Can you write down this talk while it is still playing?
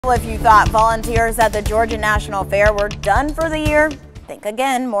If you thought volunteers at the Georgia National Fair were done for the year, think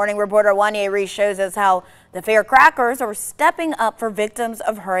again. Morning reporter Wanya Reese shows us how the fair crackers are stepping up for victims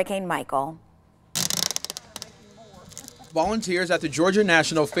of Hurricane Michael. Volunteers at the Georgia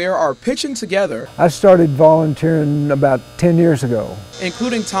National Fair are pitching together. I started volunteering about 10 years ago.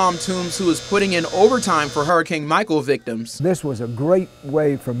 Including Tom Toombs, who is putting in overtime for Hurricane Michael victims. This was a great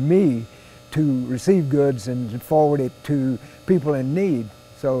way for me to receive goods and forward it to people in need.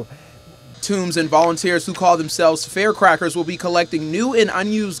 So, Toombs and volunteers who call themselves Faircrackers will be collecting new and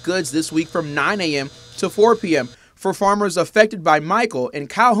unused goods this week from 9 a.m. to 4 p.m. for farmers affected by Michael in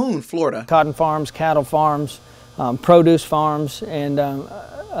Calhoun, Florida. Cotton farms, cattle farms, produce farms, and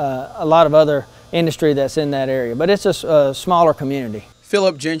a lot of other industry that's in that area. But it's a smaller community.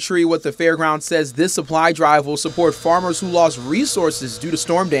 Philip Gentry with the Fairgrounds says this supply drive will support farmers who lost resources due to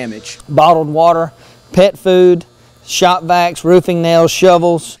storm damage. Bottled water, pet food, shop vacs, roofing nails,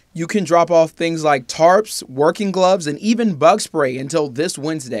 shovels. You can drop off things like tarps, working gloves, and even bug spray until this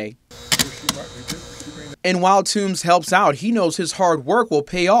Wednesday. And while Toombs helps out, he knows his hard work will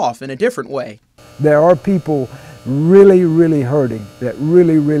pay off in a different way. There are people really hurting that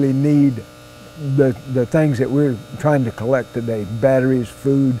really need the things that we're trying to collect today: batteries,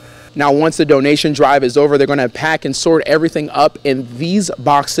 food. Now, once the donation drive is over, they're going to pack and sort everything up in these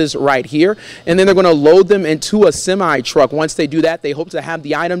boxes right here, and then they're going to load them into a semi truck. Once they do that, they hope to have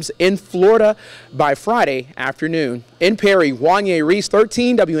the items in Florida by Friday afternoon. In Perry, Wanya Reese,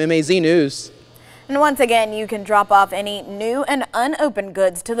 13 WMAZ News. And once again, you can drop off any new and unopened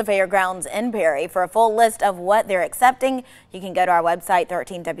goods to the Fairgrounds in Perry. For a full list of what they're accepting, you can go to our website,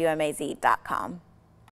 13WMAZ.com.